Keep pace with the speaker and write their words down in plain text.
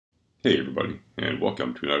Hey everybody, and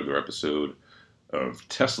welcome to another episode of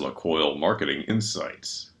Tesla Coil Marketing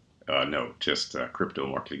Insights. No, just crypto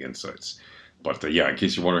marketing insights. But yeah, in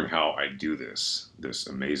case you're wondering how I do this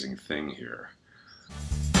amazing thing here.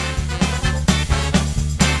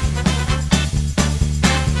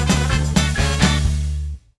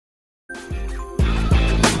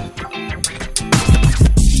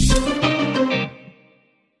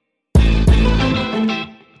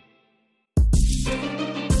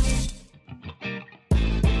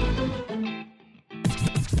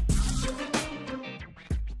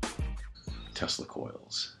 Tesla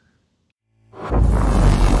coils.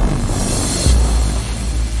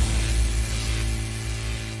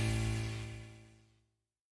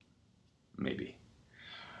 Maybe.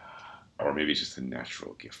 Or maybe it's just a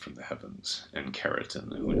natural gift from the heavens and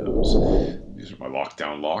keratin, who knows. These are my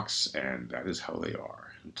lockdown locks, and that is how they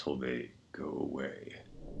are until they go away.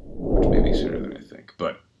 Which may be sooner than I think,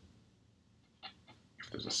 but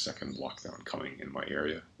if there's a second lockdown coming in my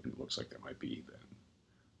area, and it looks like there might be, then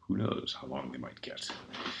who knows how long they might get.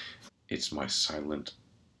 It's my silent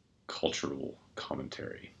cultural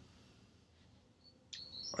commentary.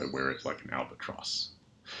 I wear it like an albatross.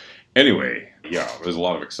 Anyway, yeah, there's a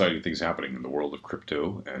lot of exciting things happening in the world of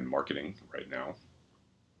crypto and marketing right now.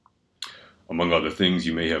 Among other things,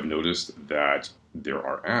 you may have noticed that there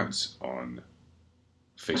are ads on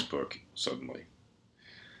Facebook suddenly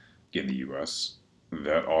in the US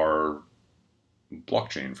that are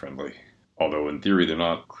blockchain friendly, although in theory they're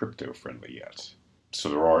not crypto friendly yet. So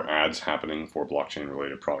there are ads happening for blockchain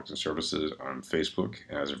related products and services on Facebook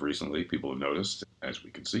as of recently, people have noticed, as we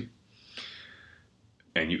can see.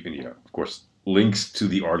 And you can, of course, links to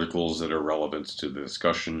the articles that are relevant to the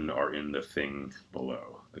discussion are in the thing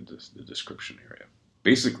below, the description area.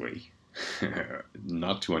 Basically,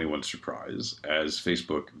 not to anyone's surprise, as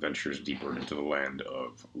Facebook ventures deeper into the land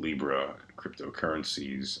of Libra,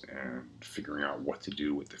 cryptocurrencies, and figuring out what to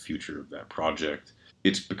do with the future of that project,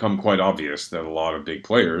 it's become quite obvious that a lot of big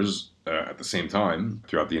players at the same time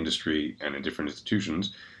throughout the industry and in different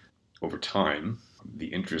institutions, over time, the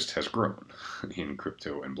interest has grown in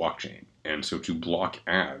crypto and blockchain. And so to block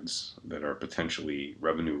ads that are potentially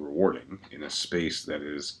revenue rewarding in a space that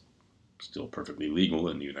is still perfectly legal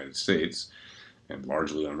in the United States and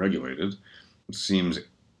largely unregulated seems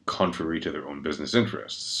contrary to their own business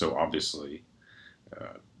interests. So obviously,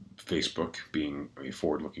 Facebook, being a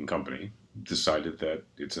forward-looking company, decided that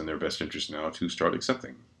it's in their best interest now to start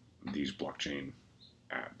accepting these blockchain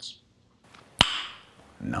ads.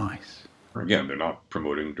 Nice. Again, they're not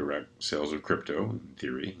promoting direct sales of crypto, in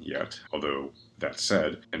theory, yet. Although, that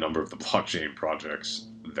said, a number of the blockchain projects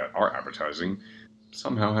that are advertising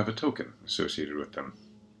somehow have a token associated with them.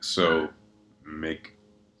 So, make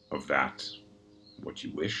of that what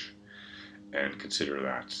you wish, and consider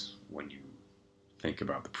that when you think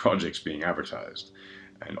about the projects being advertised.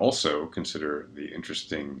 And also consider the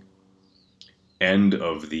interesting end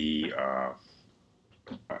of the,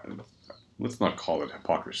 let's not call it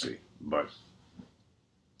hypocrisy, but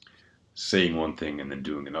saying one thing and then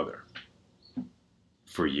doing another.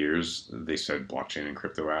 For years, they said blockchain and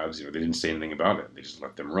crypto ads, they didn't say anything about it. They just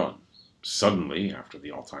let them run. Suddenly, after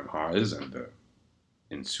the all-time highs and the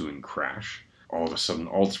ensuing crash, all of a sudden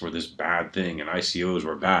alts were this bad thing and ICOs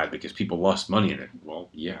were bad because people lost money in it. Well,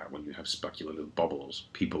 yeah, when you have speculative bubbles,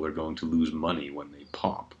 people are going to lose money when they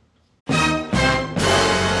pop.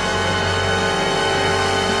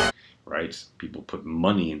 Right? People put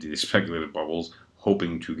money into these speculative bubbles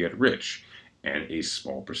hoping to get rich, and a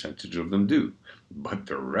small percentage of them do. But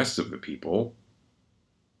the rest of the people,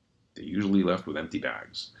 they're usually left with empty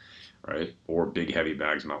bags, right? Or big heavy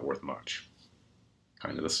bags not worth much.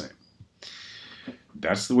 Kind of the same.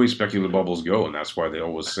 That's the way speculative bubbles go, and that's why they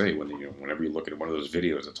always say, whenever you look at one of those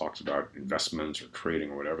videos that talks about investments or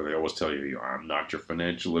trading or whatever, they always tell you, I'm not your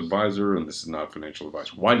financial advisor, and this is not financial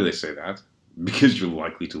advice. Why do they say that? Because you're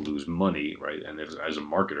likely to lose money, right? And as a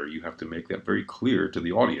marketer, you have to make that very clear to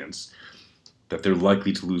the audience that they're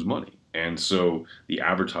likely to lose money. And so the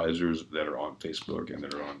advertisers that are on Facebook and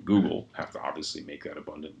that are on Google have to obviously make that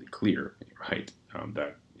abundantly clear, right?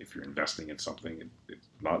 That if you're investing in something, it's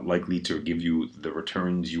not likely to give you the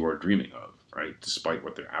returns you are dreaming of, right? Despite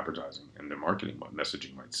what their advertising and their marketing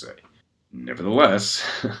messaging might say. Nevertheless,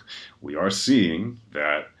 we are seeing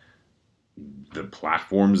that the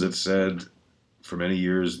platforms that said for many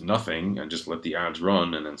years nothing and just let the ads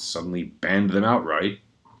run and then suddenly banned them outright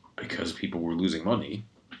because people were losing money,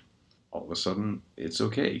 all of a sudden it's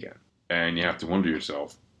okay again. And you have to wonder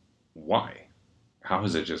yourself, why? How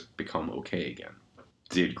has it just become okay again?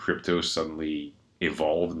 Did crypto suddenly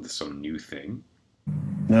evolve into some new thing?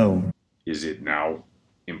 No. Is it now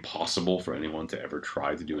impossible for anyone to ever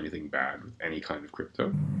try to do anything bad with any kind of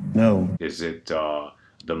crypto? No. Is it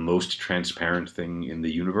the most transparent thing in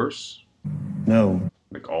the universe? No.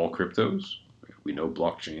 Like all cryptos? We know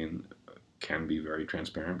blockchain can be very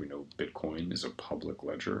transparent. We know Bitcoin is a public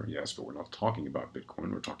ledger, yes, but we're not talking about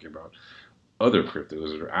Bitcoin. We're talking about other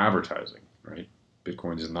cryptos that are advertising, right?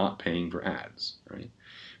 Bitcoin is not paying for ads, right?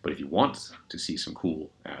 But if you want to see some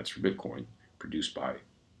cool ads for Bitcoin produced by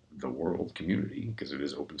the world community, because it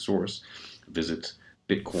is open source, visit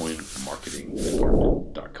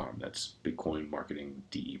bitcoinmarketingdepartment.com. That's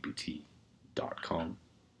bitcoinmarketingdept.com,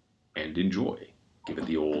 and enjoy. Give it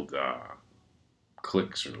the old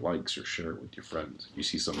clicks or likes or share it with your friends. You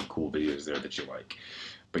see some cool videos there that you like.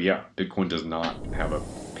 But yeah, Bitcoin does not have a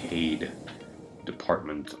paid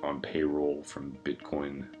department on payroll from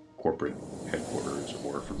Bitcoin corporate headquarters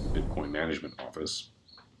or from the Bitcoin management office.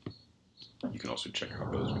 You can also check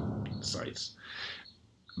out those sites.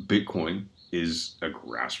 Bitcoin is a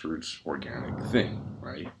grassroots organic thing,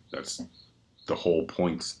 right? That's the whole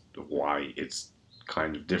point of why it's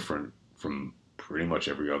kind of different from pretty much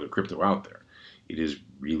every other crypto out there. It is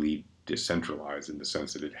really decentralized in the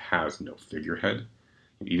sense that it has no figurehead.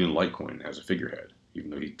 Even Litecoin has a figurehead, even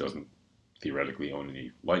though he doesn't theoretically own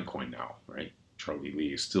any Litecoin now, right? Charlie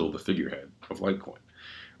Lee is still the figurehead of Litecoin,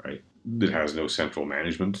 right? It has no central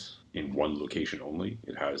management in one location only.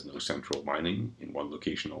 It has no central mining in one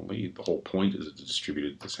location only. The whole point is it's a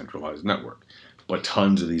distributed, decentralized network. But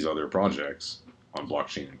tons of these other projects on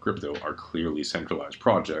blockchain and crypto are clearly centralized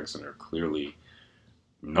projects and are clearly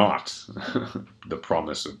not the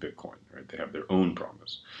promise of Bitcoin, right? They have their own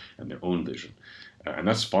promise and their own vision. And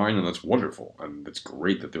that's fine and that's wonderful. And it's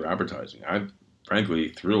great that they're advertising. I'm frankly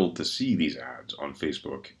thrilled to see these ads on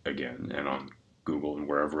Facebook again and on Google and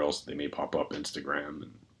wherever else they may pop up, Instagram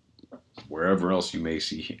and wherever else you may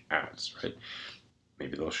see ads, right?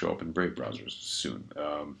 Maybe they'll show up in Brave browsers soon,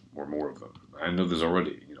 or more of them. I know there's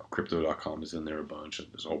already, crypto.com is in there a bunch,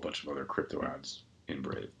 and there's a whole bunch of other crypto ads in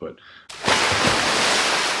Brave. But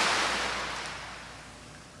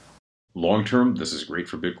long term, this is great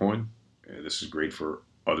for Bitcoin. This is great for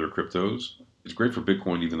other cryptos. It's great for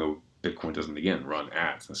Bitcoin, even though Bitcoin doesn't, again, run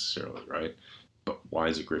ads necessarily, right? But why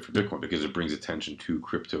is it great for Bitcoin? Because it brings attention to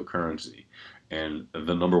cryptocurrency. And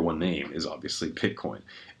the number one name is obviously Bitcoin.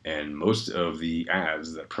 And most of the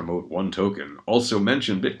ads that promote one token also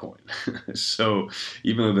mention Bitcoin. So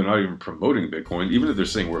even though they're not even promoting Bitcoin, even if they're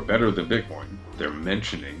saying we're better than Bitcoin, they're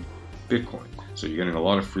mentioning Bitcoin. So you're getting a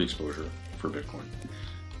lot of free exposure for Bitcoin.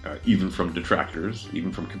 Even from detractors,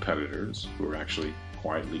 even from competitors who are actually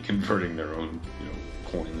quietly converting their own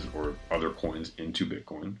coins or other coins into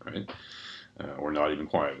Bitcoin, right? Or not even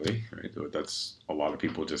quietly, right? That's a lot of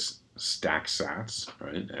people just stack sats,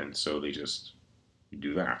 right? And so they just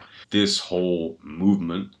do that. This whole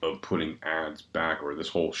movement of putting ads back, or this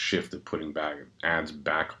whole shift of putting back ads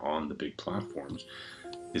back on the big platforms,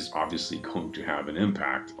 is obviously going to have an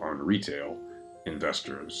impact on retail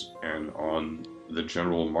investors and on the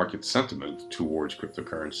general market sentiment towards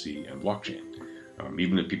cryptocurrency and blockchain.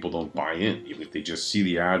 Even if people don't buy in, even if they just see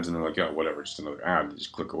the ads and they're like, oh, whatever, just another ad, they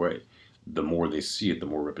just click away. The more they see it, the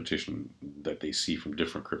more repetition that they see from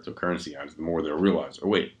different cryptocurrency ads, the more they'll realize, oh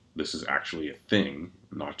wait, this is actually a thing,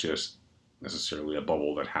 not just necessarily a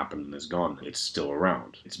bubble that happened and is gone. It's still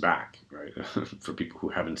around. It's back, right? For people who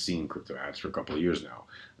haven't seen crypto ads for a couple of years now,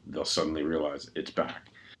 they'll suddenly realize it's back,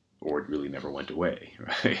 or it really never went away,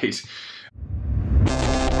 right?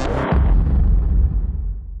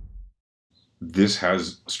 This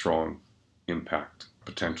has strong impact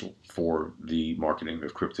potential for the marketing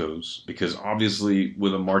of cryptos, because obviously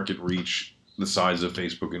with a market reach the size of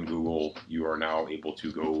Facebook and Google, you are now able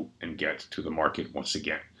to go and get to the market once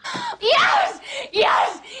again. Yes!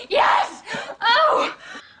 Yes! Yes! Oh!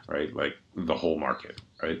 Right? Like the whole market,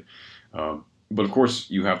 right? But of course,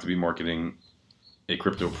 you have to be marketing a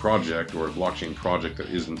crypto project or a blockchain project that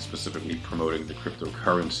isn't specifically promoting the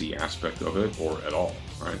cryptocurrency aspect of it or at all,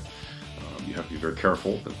 right? You have to be very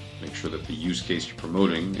careful to make sure that the use case you're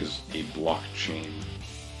promoting is a blockchain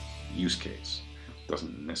use case. It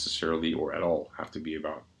doesn't necessarily or at all have to be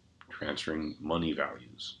about transferring money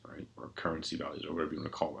values, right, or currency values, or whatever you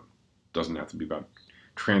want to call them. It doesn't have to be about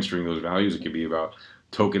transferring those values. It could be about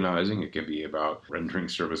tokenizing. It could be about rendering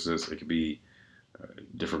services. It could be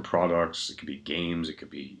different products. It could be games. It could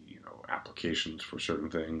be applications for certain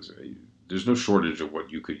things. There's no shortage of what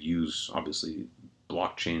you could use, obviously,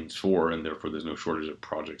 blockchains for, and therefore there's no shortage of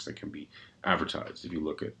projects that can be advertised. If you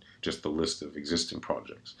look at just the list of existing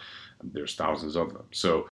projects, there's thousands of them.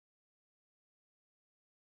 So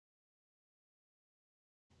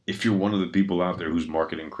if you're one of the people out there who's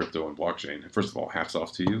marketing crypto and blockchain, first of all, hats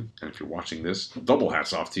off to you. And if you're watching this, double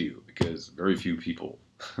hats off to you, because very few people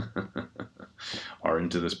are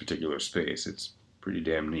into this particular space. It's pretty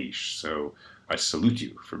damn niche. So I salute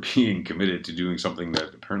you for being committed to doing something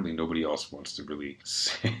that apparently nobody else wants to really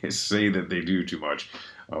say that they do too much.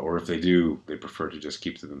 Or if they do, they prefer to just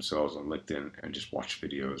keep to themselves on LinkedIn and just watch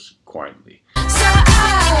videos quietly.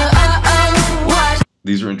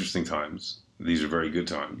 These are interesting times. These are very good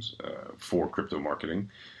times for crypto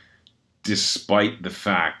marketing, despite the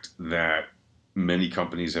fact that many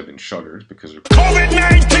companies have been shuttered because of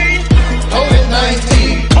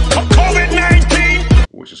COVID-19,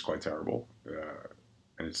 which is quite terrible.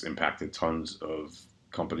 And it's impacted tons of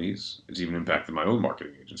companies. It's even impacted my own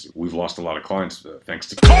marketing agency. We've lost a lot of clients thanks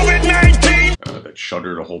to COVID-19 that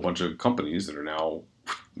shuttered a whole bunch of companies that are now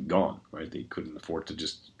gone, right? They couldn't afford to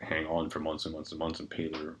just hang on for months and months and months and pay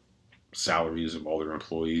their salaries of all their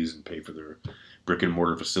employees and pay for their brick and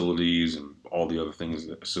mortar facilities and all the other things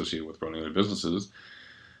that associated with running their businesses.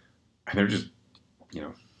 And they're just, you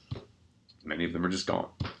know, many of them are just gone.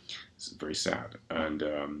 It's very sad. And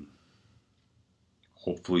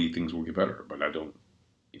hopefully things will get better, but I don't,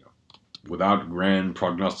 you know, without grand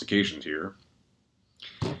prognostications here,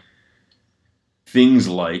 things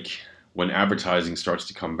like when advertising starts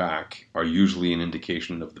to come back are usually an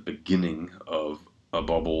indication of the beginning of a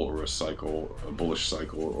bubble or a cycle, a bullish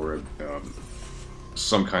cycle, or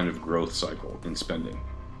some kind of growth cycle in spending.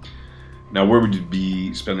 Now, where would you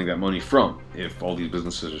be spending that money from if all these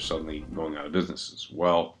businesses are suddenly going out of businesses?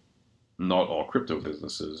 Well, not all crypto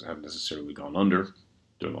businesses have necessarily gone under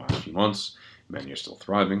during the last few months. Many are still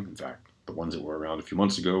thriving. In fact, the ones that were around a few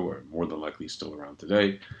months ago are more than likely still around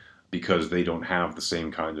today, because they don't have the same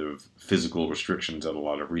kind of physical restrictions that a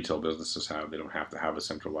lot of retail businesses have. They don't have to have a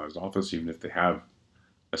centralized office. Even if they have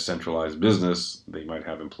a centralized business, they might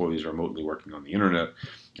have employees remotely working on the internet,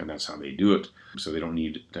 and that's how they do it. So they don't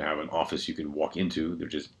need to have an office you can walk into. They're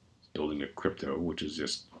just building a crypto, which is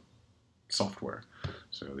just software.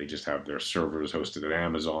 So they just have their servers hosted at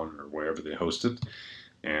Amazon or wherever they host it,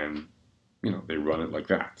 and you know, they run it like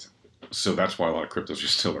that. So that's why a lot of cryptos are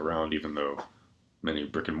still around, even though many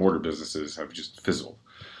brick and mortar businesses have just fizzled.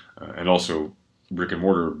 And also, brick and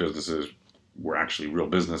mortar businesses were actually real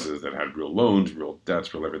businesses that had real loans, real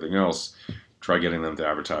debts, real everything else. Try getting them to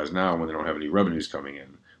advertise now when they don't have any revenues coming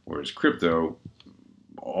in. Whereas crypto,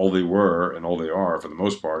 all they were and all they are for the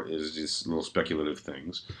most part is just little speculative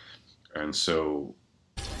things. And so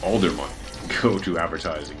all their money go to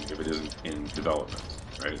advertising if it isn't in development,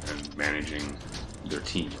 right? And managing their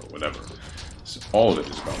team or whatever. So all of it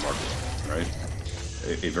is about marketing, right?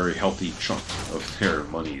 A very healthy chunk of their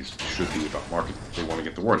monies should be about marketing. They want to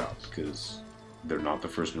get the word out because they're not the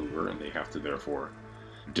first mover and they have to therefore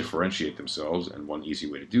differentiate themselves. And one easy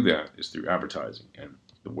way to do that is through advertising. And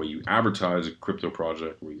the way you advertise a crypto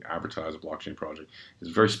project, the way you advertise a blockchain project is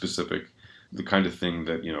very specific. The kind of thing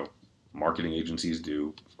that, you know, marketing agencies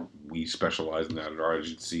do. We specialize in that at our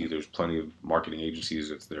agency. There's plenty of marketing agencies.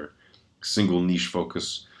 It's their single niche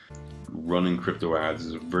focus. Running crypto ads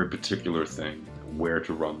is a very particular thing. Where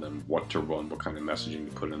to run them, what to run, what kind of messaging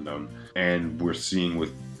to put in them. And we're seeing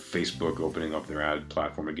with Facebook opening up their ad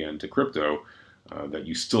platform again to crypto, that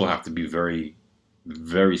you still have to be very,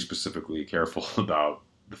 very specifically careful about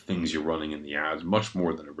the things you're running in the ads, much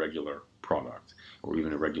more than a regular product or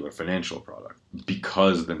even a regular financial product,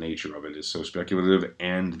 because the nature of it is so speculative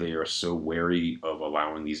and they are so wary of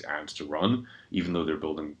allowing these ads to run, even though they're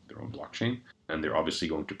building their own blockchain. And they're obviously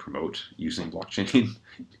going to promote using blockchain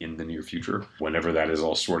in the near future, whenever that is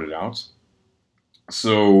all sorted out.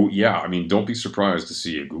 So yeah, I mean, don't be surprised to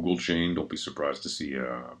see a Google chain. Don't be surprised to see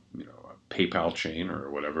a PayPal chain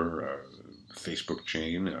or whatever, Facebook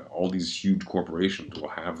chain. All these huge corporations will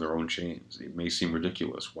have their own chains. It may seem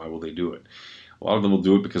ridiculous. Why will they do it? A lot of them will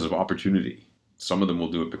do it because of opportunity. Some of them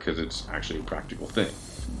will do it because it's actually a practical thing.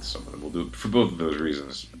 Some of them will do it for both of those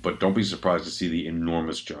reasons. But don't be surprised to see the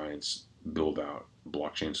enormous giants build out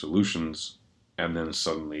blockchain solutions and then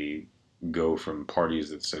suddenly go from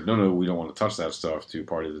parties that said, no, we don't want to touch that stuff, to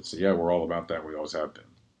parties that say, yeah, we're all about that, we always have been,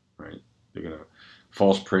 right? They're going to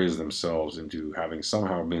false praise themselves into having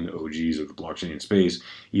somehow been OGs of the blockchain space,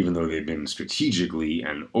 even though they've been strategically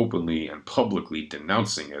and openly and publicly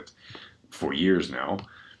denouncing it for years now.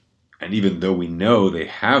 And even though we know they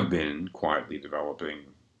have been quietly developing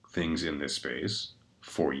things in this space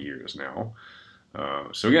for years now.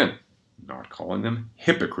 So again, not calling them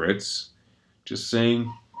hypocrites, just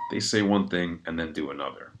saying they say one thing and then do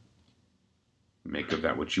another. Make of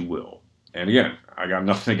that what you will. And again, I got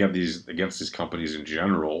nothing against these companies in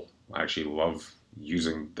general. I actually love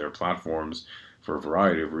using their platforms for a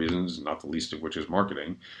variety of reasons, not the least of which is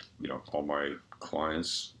marketing. You know, all my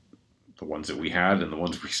clients, the ones that we had and the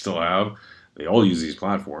ones we still have, they all use these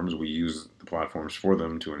platforms. We use the platforms for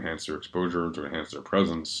them to enhance their exposure, to enhance their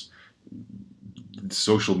presence.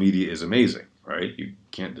 Social media is amazing, right? You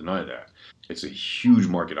can't deny that. It's a huge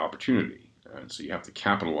market opportunity, and so you have to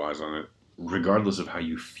capitalize on it regardless of how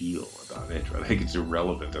you feel about it. I think it's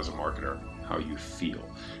irrelevant as a marketer how you feel.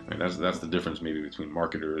 I mean, that's the difference maybe between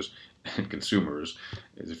marketers and consumers,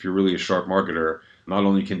 is if you're really a sharp marketer, not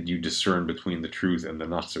only can you discern between the truth and the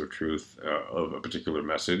not-so-truth of a particular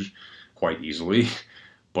message quite easily,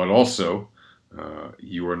 but also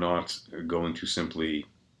you are not going to simply...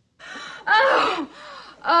 Oh!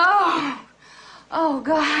 Oh! Oh,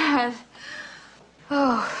 God.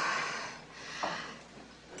 Oh.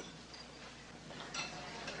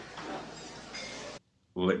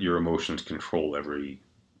 let your emotions control every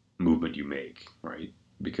movement you make, right?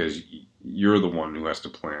 Because you're the one who has to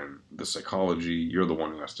plan the psychology, you're the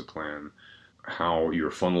one who has to plan how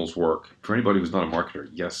your funnels work. For anybody who's not a marketer,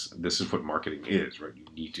 yes, this is what marketing is, right? You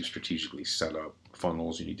need to strategically set up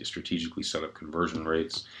funnels, you need to strategically set up conversion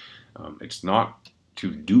rates. It's not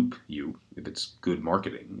to dupe you if it's good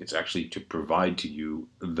marketing, it's actually to provide to you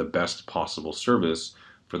the best possible service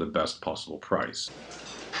for the best possible price.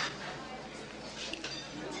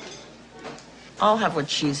 I'll have what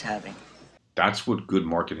she's having. That's what good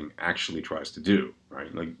marketing actually tries to do,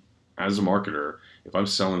 right? Like, as a marketer, if I'm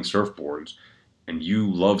selling surfboards and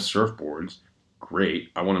you love surfboards, great.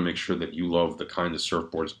 I want to make sure that you love the kind of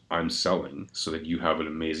surfboards I'm selling so that you have an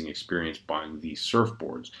amazing experience buying these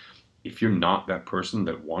surfboards. If you're not that person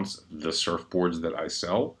that wants the surfboards that I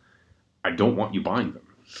sell, I don't want you buying them.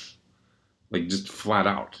 Like, just flat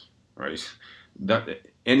out, right? That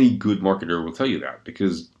any good marketer will tell you that,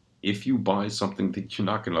 because if you buy something that you're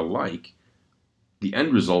not going to like, the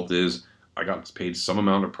end result is I got paid some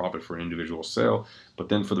amount of profit for an individual sale, but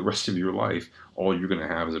then for the rest of your life, all you're going to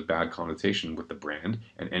have is a bad connotation with the brand,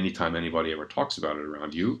 and anytime anybody ever talks about it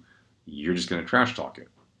around you, you're just going to trash talk it.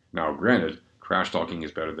 Now, granted, trash talking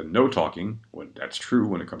is better than no talking. That's true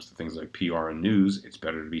when it comes to things like PR and news. It's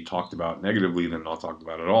better to be talked about negatively than not talked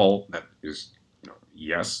about at all. That is,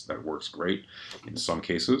 yes, that works great in some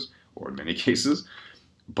cases, or in many cases.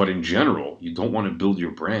 But in general, you don't want to build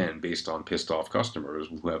your brand based on pissed off customers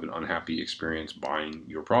who have an unhappy experience buying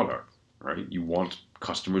your product, right? You want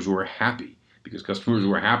customers who are happy, because customers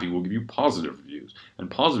who are happy will give you positive reviews. And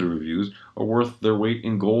positive reviews are worth their weight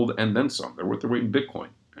in gold and then some. They're worth their weight in Bitcoin.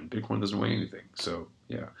 And Bitcoin doesn't weigh anything. So,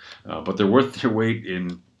 yeah. But they're worth their weight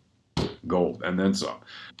in gold and then some.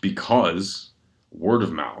 Because word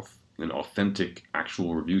of mouth and authentic,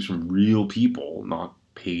 actual reviews from real people, not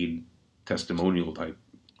paid testimonial type,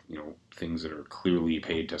 things that are clearly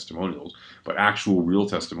paid testimonials, but actual real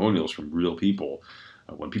testimonials from real people.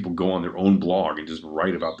 When people go on their own blog and just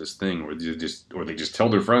write about this thing, or they just tell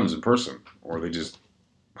their friends in person, or they just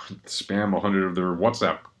spam 100 of their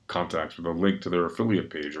WhatsApp contacts with a link to their affiliate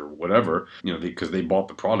page or whatever, because they bought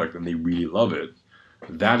the product and they really love it,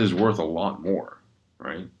 that is worth a lot more,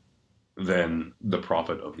 right, than the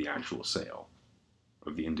profit of the actual sale,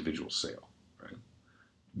 of the individual sale, right?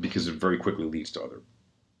 Because it very quickly leads to other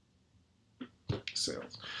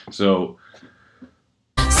sales. So,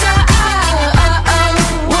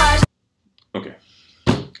 okay.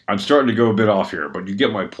 I'm starting to go a bit off here, but you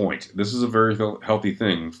get my point. This is a very healthy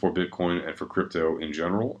thing for Bitcoin and for crypto in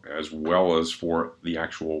general, as well as for the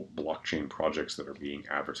actual blockchain projects that are being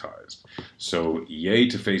advertised. So, yay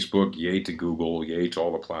to Facebook, yay to Google, yay to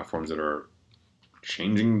all the platforms that are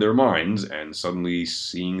changing their minds and suddenly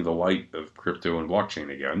seeing the light of crypto and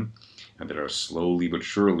blockchain again, and that are slowly but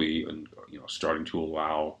surely starting to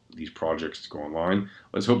allow these projects to go online.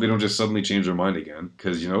 Let's hope they don't just suddenly change their mind again,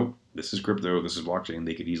 because this is crypto, this is blockchain.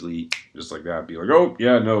 They could easily just like that be like, oh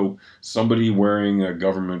yeah, no, somebody wearing a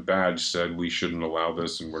government badge said we shouldn't allow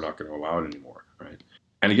this and we're not going to allow it anymore, right?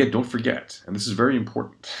 And again, don't forget, and this is very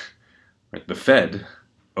important, right? The Fed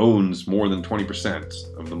owns more than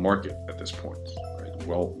 20% of the market at this point, right?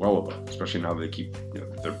 Well above, especially now that they keep,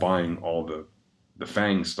 they're buying all the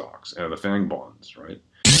FANG stocks, the FANG bonds, right?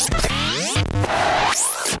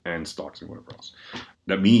 And stocks and whatever else.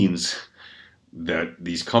 That means that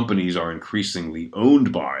these companies are increasingly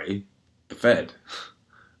owned by the Fed,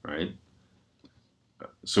 right?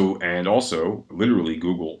 So, and also, literally,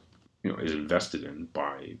 Google, is invested in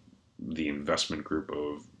by the investment group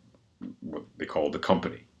of what they call the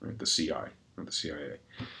company, right? The CI, or the CIA.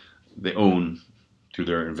 They own, through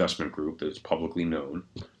their investment group that is publicly known,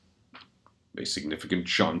 a significant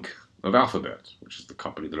chunk of Alphabet, which is the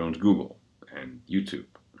company that owns Google and YouTube.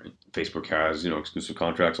 Right? Facebook has, exclusive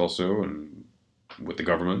contracts also, and with the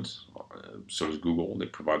government. So does Google. They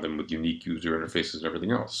provide them with unique user interfaces and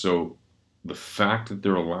everything else. So the fact that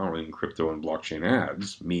they're allowing crypto and blockchain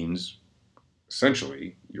ads means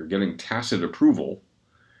essentially you're getting tacit approval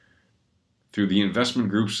through the investment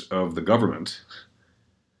groups of the government,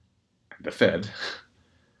 the Fed,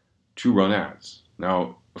 to run ads.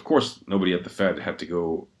 Now, of course, nobody at the Fed had to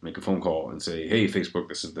go make a phone call and say, hey, Facebook,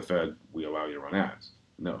 this is the Fed, we allow you to run ads.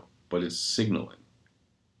 No, but it's signaling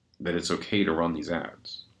that it's okay to run these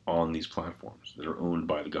ads on these platforms that are owned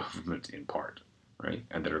by the government in part, right?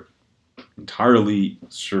 And that are entirely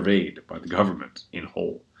surveyed by the government in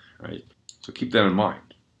whole, right? So keep that in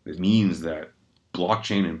mind. It means that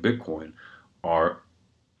blockchain and Bitcoin are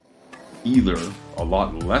either a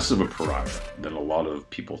lot less of a pariah than a lot of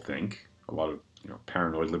people think, a lot of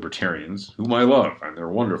paranoid libertarians, whom I love, and they're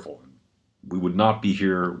wonderful. We would not be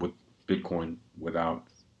here with Bitcoin without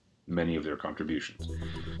many of their contributions,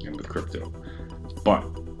 and with crypto. But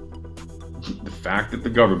the fact that the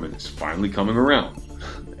government is finally coming around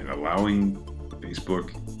and allowing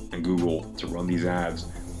Facebook and Google to run these ads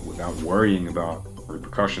without worrying about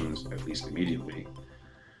repercussions, at least immediately,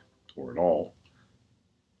 or at all,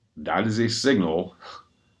 that is a signal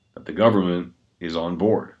that the government is on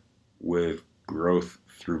board with growth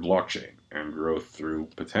through blockchain and growth through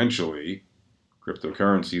potentially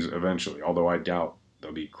cryptocurrencies eventually, although I doubt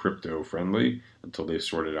they'll be crypto friendly until they've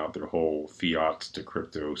sorted out their whole fiat to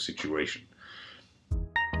crypto situation.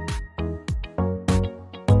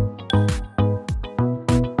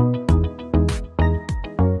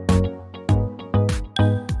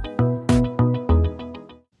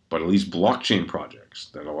 But at least blockchain projects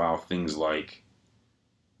that allow things like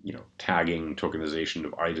tagging, tokenization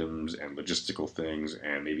of items and logistical things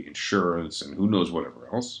and maybe insurance and who knows whatever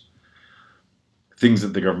else, things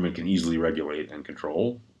that the government can easily regulate and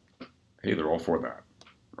control, hey, they're all for that,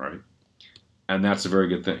 right? And that's a very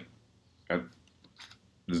good thing.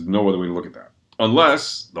 There's no other way to look at that.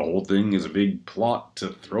 Unless the whole thing is a big plot to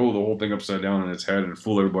throw the whole thing upside down on its head and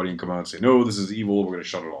fool everybody and come out and say, no, this is evil, we're going to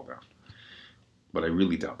shut it all down. But I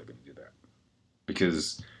really doubt they're going to do that.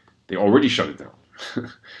 Because they already shut it down.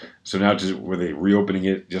 So now were they reopening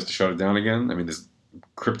it just to shut it down again? I mean, this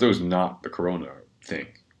crypto is not the corona thing.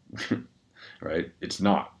 Right? It's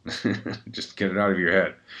not. Just get it out of your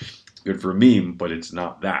head. It's good for a meme, but it's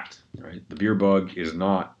not that. Right? The beer bug is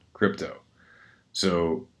not crypto.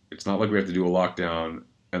 So it's not like we have to do a lockdown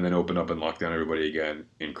and then open up and lock down everybody again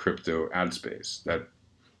in crypto ad space.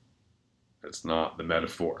 That's not the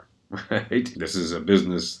metaphor. Right? This is a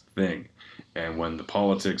business thing. And when the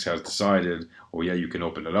politics has decided, oh yeah, you can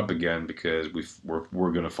open it up again because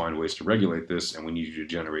we're going to find ways to regulate this and we need you to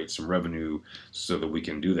generate some revenue so that we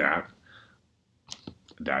can do that,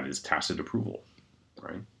 that is tacit approval,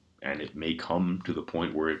 right? And it may come to the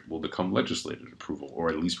point where it will become legislative approval or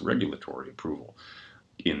at least regulatory approval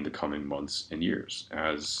in the coming months and years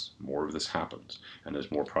as more of this happens and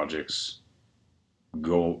as more projects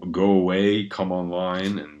go away, come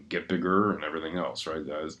online, and get bigger and everything else, right?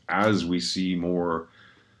 As we see more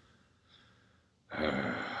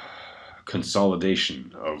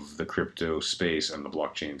consolidation of the crypto space and the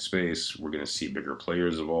blockchain space, we're going to see bigger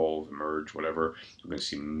players evolve, emerge, whatever. We're going to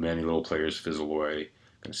see many little players fizzle away.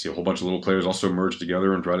 We're going to see a whole bunch of little players also merge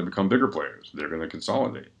together and try to become bigger players. They're going to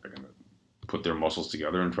consolidate. They're going to put their muscles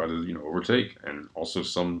together and try to, overtake. And also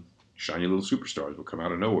some shiny little superstars will come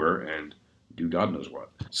out of nowhere and do God knows what.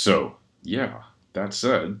 So, yeah, that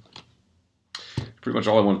said, pretty much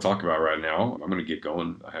all I want to talk about right now. I'm going to get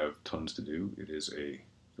going. I have tons to do. It is a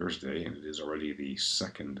Thursday, and it is already the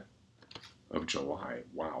 2nd of July.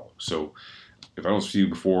 Wow. So, if I don't see you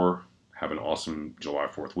before, have an awesome July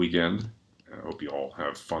 4th weekend. I hope you all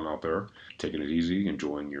have fun out there, taking it easy,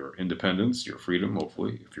 enjoying your independence, your freedom,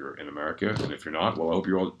 hopefully, if you're in America. And if you're not, well, I hope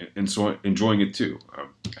you're all enjoying it too.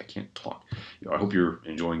 I can't talk. I hope you're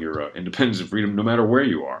enjoying your independence and freedom no matter where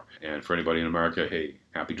you are. And for anybody in America, hey,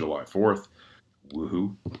 happy July 4th.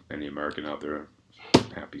 Woohoo. Any American out there,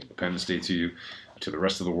 happy Independence Day to you. To the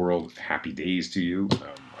rest of the world, happy days to you.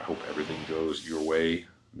 I hope everything goes your way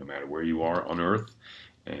no matter where you are on Earth.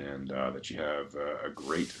 And that you have a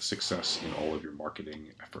great success in all of your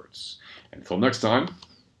marketing efforts. And until next time,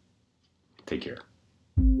 take care.